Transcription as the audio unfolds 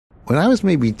When I was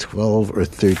maybe 12 or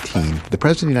 13, the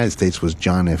President of the United States was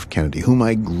John F. Kennedy, whom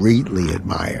I greatly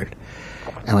admired.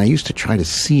 And I used to try to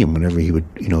see him whenever he would,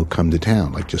 come to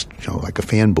town, like just, like a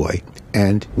fanboy.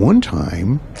 And one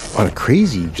time, on a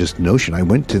crazy just notion, I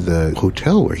went to the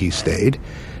hotel where he stayed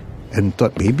and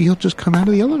thought maybe he'll just come out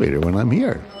of the elevator when I'm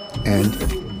here. And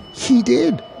he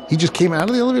did. He just came out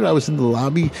of the elevator. I was in the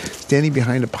lobby standing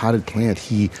behind a potted plant.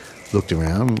 He looked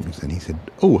around and he said,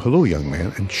 "Oh, hello, young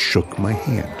man," and shook my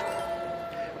hand.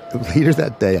 Later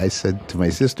that day, I said to my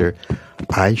sister,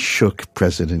 I shook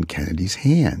President Kennedy's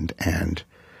hand, and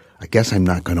I guess I'm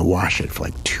not going to wash it for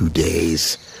like 2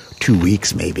 days, 2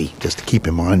 weeks maybe, just to keep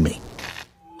him on me.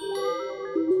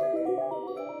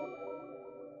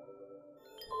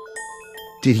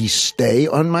 Did he stay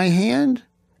on my hand?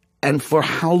 And for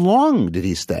how long did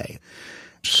he stay?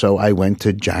 So I went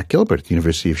to Jack Gilbert at the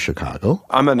University of Chicago.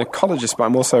 I'm an ecologist, but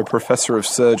I'm also a professor of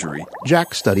surgery.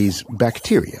 Jack studies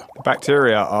bacteria.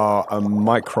 Bacteria are a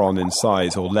micron in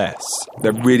size or less.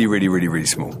 They're really, really, really, really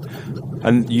small.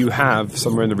 And you have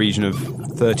somewhere in the region of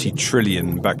 30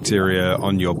 trillion bacteria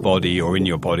on your body or in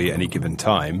your body at any given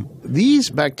time.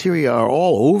 These bacteria are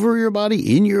all over your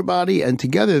body, in your body, and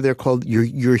together they're called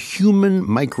your human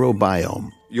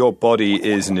microbiome. Your body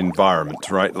is an environment,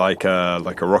 right? Like a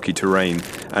rocky terrain,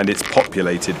 and it's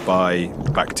populated by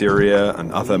bacteria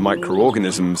and other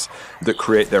microorganisms that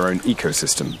create their own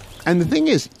ecosystem. And the thing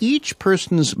is, each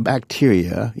person's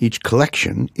bacteria, each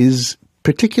collection, is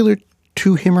particular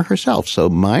to him or herself. So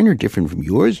mine are different from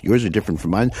yours are different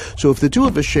from mine. So if the two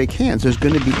of us shake hands, there's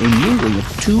going to be a mingling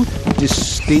of two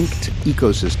distinct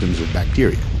ecosystems of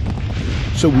bacteria.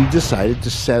 So we decided to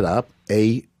set up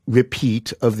a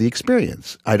repeat of the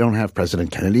experience. I don't have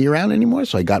President Kennedy around anymore,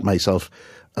 so I got myself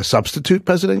a substitute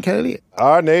President Kennedy.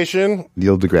 Our nation,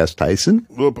 Neil deGrasse Tyson,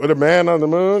 will put a man on the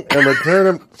moon and return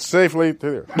him safely to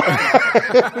the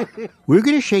Earth. We're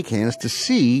going to shake hands to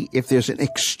see if there's an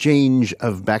exchange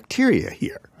of bacteria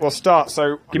here. We'll start.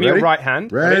 So give me your right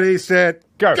hand. Ready, set,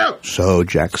 go. So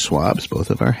Jack swabs both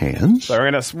of our hands. So we're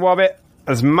going to swab it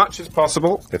as much as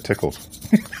possible. It tickles.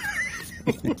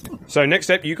 So next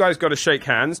step, you guys got to shake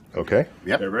hands. Okay.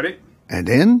 Yep. Ready? And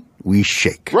then we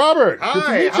shake. Robert! Hi, good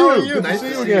to meet how are you. you? Good Nice to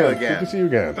to see you see you again. again. Good to see you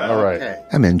again. All right. Okay.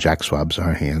 And then Jack swabs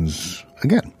our hands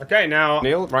again. Okay, now,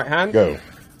 Neil, right hand. Go.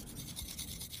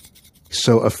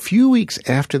 So a few weeks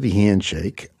after the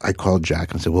handshake, I called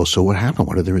Jack and said, well, so what happened?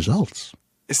 What are the results?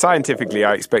 Scientifically,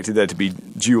 I expected there to be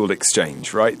dual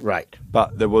exchange, right? Right.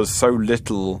 But there was so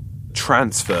little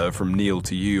transfer from Neil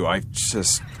to you.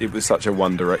 It was such a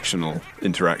one-directional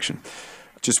interaction.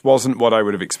 Just wasn't what I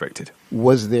would have expected.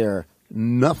 Was there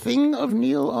nothing of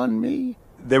Neil on me?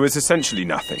 There was essentially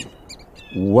nothing.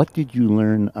 What did you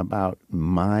learn about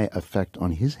my effect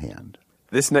on his hand?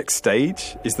 This next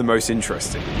stage is the most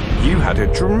interesting. You had a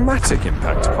dramatic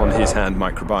impact upon his hand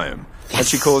microbiome,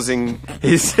 actually causing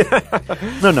his...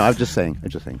 No, I'm just saying.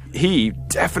 He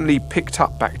definitely picked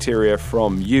up bacteria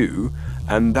from you,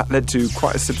 and that led to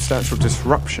quite a substantial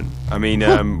disruption. I mean,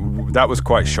 that was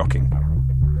quite shocking.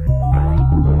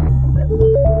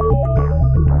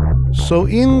 So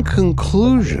in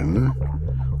conclusion,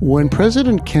 when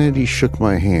President Kennedy shook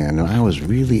my hand and I was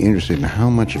really interested in how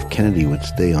much of Kennedy would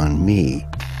stay on me,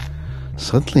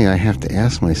 suddenly I have to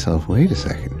ask myself, wait a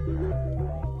second,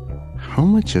 how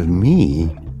much of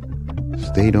me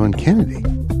stayed on Kennedy?